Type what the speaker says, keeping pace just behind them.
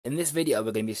In this video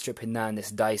we're going to be stripping down this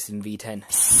Dyson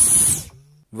V10.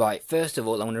 Right, first of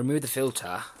all I'm going to remove the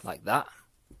filter, like that.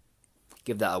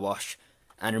 Give that a wash.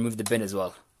 And remove the bin as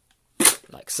well.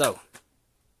 Like so.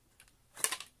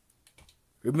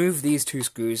 Remove these two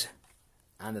screws.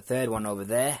 And the third one over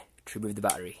there to remove the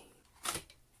battery.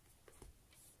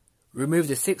 Remove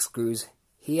the 6 screws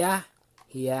here,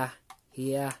 here,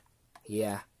 here,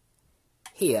 here,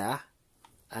 here,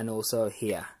 and also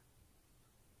here.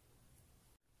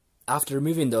 After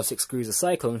removing those 6 screws, the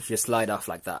cyclones just slide off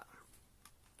like that.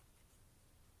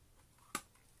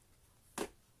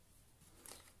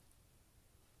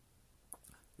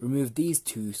 Remove these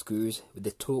 2 screws with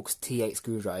the Torx T8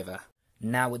 screwdriver.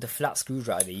 Now with the flat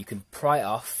screwdriver you can pry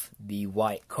off the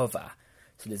white cover.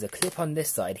 So there's a clip on this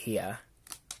side here.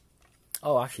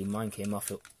 Oh, actually mine came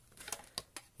off.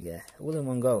 Yeah, all in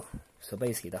one go. So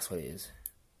basically that's what it is.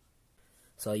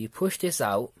 So you push this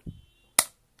out.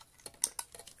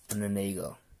 And then there you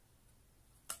go.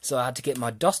 So I had to get my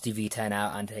dusty V10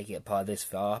 out and take it apart this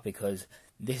far because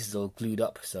this is all glued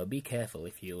up. So be careful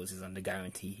if yours is under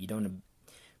guarantee. You don't want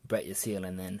to break your seal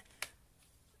and then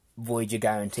void your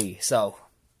guarantee. So,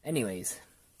 anyways,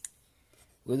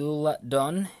 with all that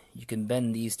done, you can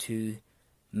bend these 2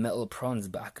 metal prongs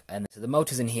back. And so the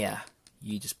motor's in here.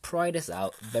 You just pry this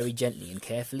out very gently and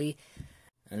carefully.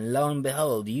 And lo and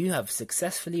behold, you have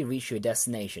successfully reached your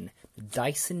destination, the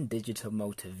Dyson Digital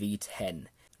Motor V10.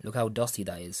 Look how dusty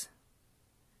that is.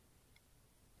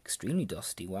 Extremely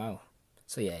dusty, wow.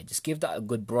 So yeah, just give that a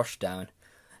good brush down.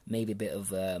 Maybe a bit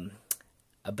of a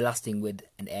blasting with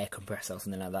an air compressor or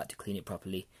something like that to clean it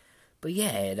properly. But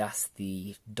yeah, that's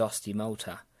the dusty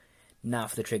motor. Now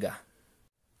for the trigger.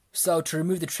 So to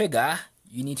remove the trigger,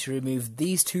 you need to remove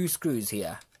these 2 screws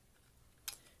here.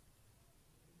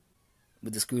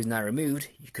 With the screws now removed,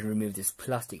 you can remove this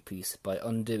plastic piece by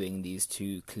undoing these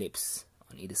 2 clips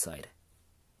on either side.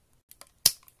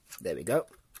 There we go.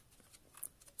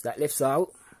 That lifts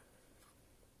out.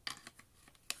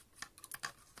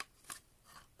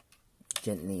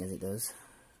 Gently as it does.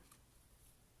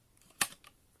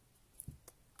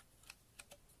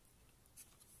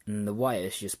 And the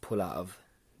wires just pull out of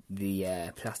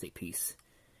the plastic piece.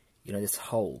 You know, this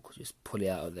hole, just pull it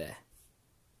out of there.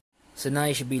 So now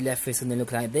you should be left with something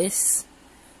look like this.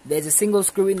 There's a single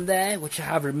screw in there, which I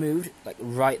have removed, like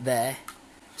right there.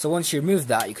 So once you remove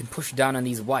that, you can push down on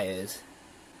these wires.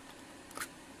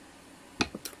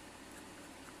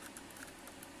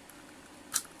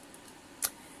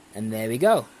 And there we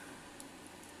go.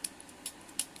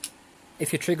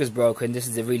 If your trigger's broken, this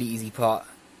is a really easy part.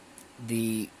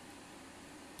 The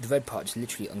red part just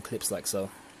literally unclips like so.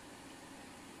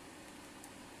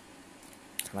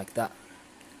 Like that.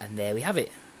 And there we have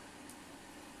it.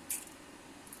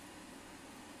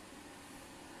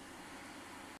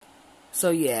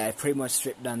 So yeah, I pretty much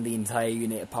stripped down the entire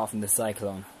unit apart from the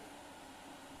cyclone.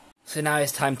 So now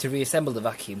it's time to reassemble the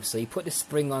vacuum. So you put the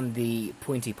spring on the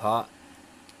pointy part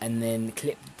and then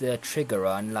clip the trigger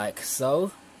on like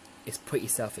so. It's pretty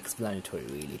self-explanatory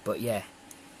really, but yeah.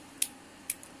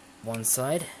 One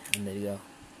side, and there you go.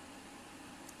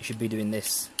 You should be doing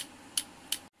this.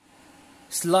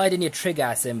 Slide in your trigger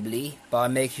assembly by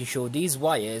making sure these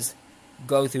wires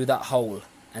go through that hole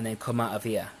and then come out of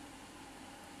here.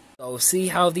 So see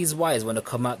how these wires want to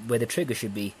come out where the trigger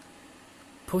should be.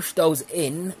 Push those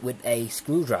in with a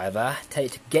screwdriver, tell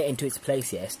it to get into its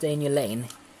place here, stay in your lane,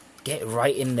 get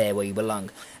right in there where you belong,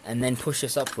 and then push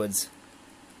this upwards.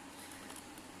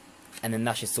 And then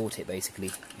that should sort it basically.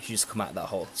 You should just come out of that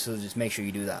hole, so just make sure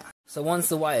you do that. So once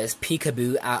the wires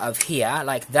peekaboo out of here,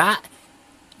 like that,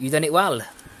 you've done it well.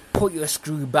 Put your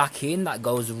screw back in, that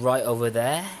goes right over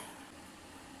there.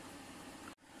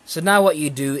 So now what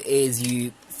you do is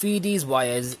you feed these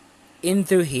wires in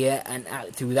through here and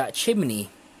out through that chimney.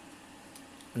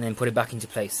 And then put it back into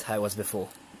place how it was before.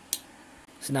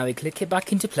 So now we click it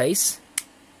back into place.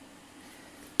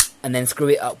 And then screw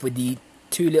it up with the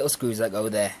 2 little screws that go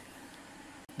there.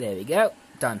 There we go,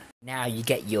 done. Now you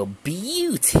get your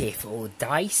beautiful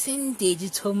Dyson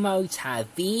Digital Motor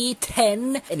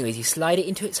V10. Anyways, you slide it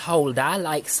into its holder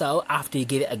like so after you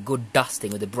give it a good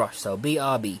dusting with a brush. So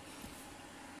BRB.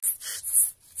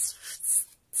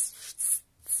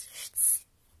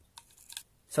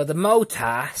 So the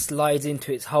motor slides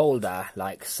into its holder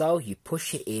like so. You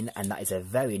push it in and that is a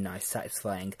very nice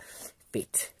satisfying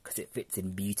fit because it fits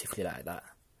in beautifully like that.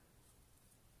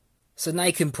 So now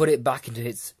you can put it back into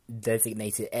its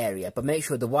designated area, but make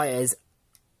sure the wires,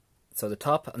 so the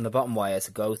top and the bottom wires,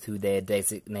 go through their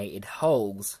designated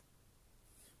holes.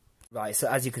 Right, so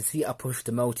as you can see, I pushed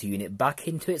the motor unit back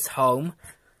into its home.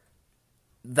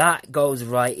 That goes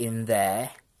right in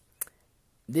there.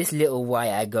 this little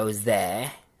wire goes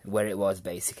there, where it was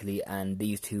basically, and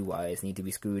these two wires need to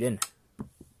be screwed in.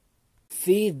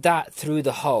 Feed that through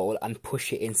the hole and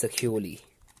push it in securely.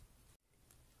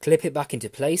 Clip it back into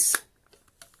place.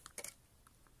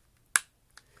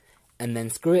 And then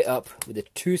screw it up with the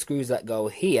two screws that go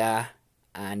here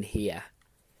and here.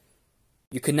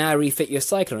 You can now refit your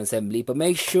cyclone assembly, but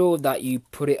make sure that you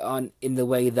put it on in the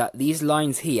way that these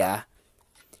lines here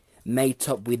mate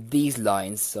up with these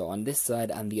lines, so on this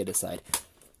side and the other side,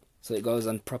 so it goes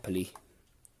on properly.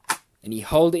 And you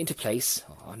hold it into place.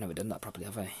 Oh, I've never done that properly,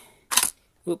 have I?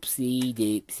 Whoopsie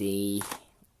doopsie.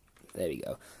 There we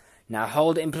go. Now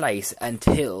hold it in place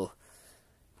until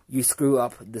you screw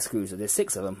up the screws. So there's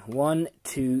 6 of them. 1,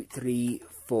 2, 3,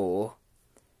 4,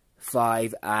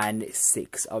 5 and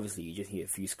 6. Obviously you just need a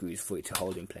few screws for it to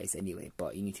hold in place anyway,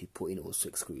 but you need to put in all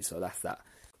 6 screws, so that's that.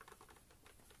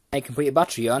 Now you can put your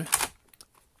battery on.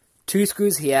 2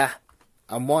 screws here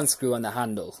and 1 screw on the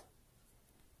handle.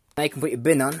 Now you can put your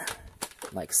bin on,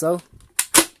 like so.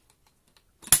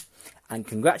 And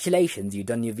congratulations, you've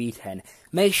done your V10.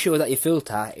 Make sure that your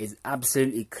filter is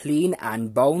absolutely clean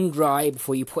and bone dry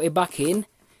before you put it back in.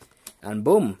 And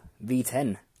boom,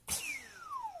 V10.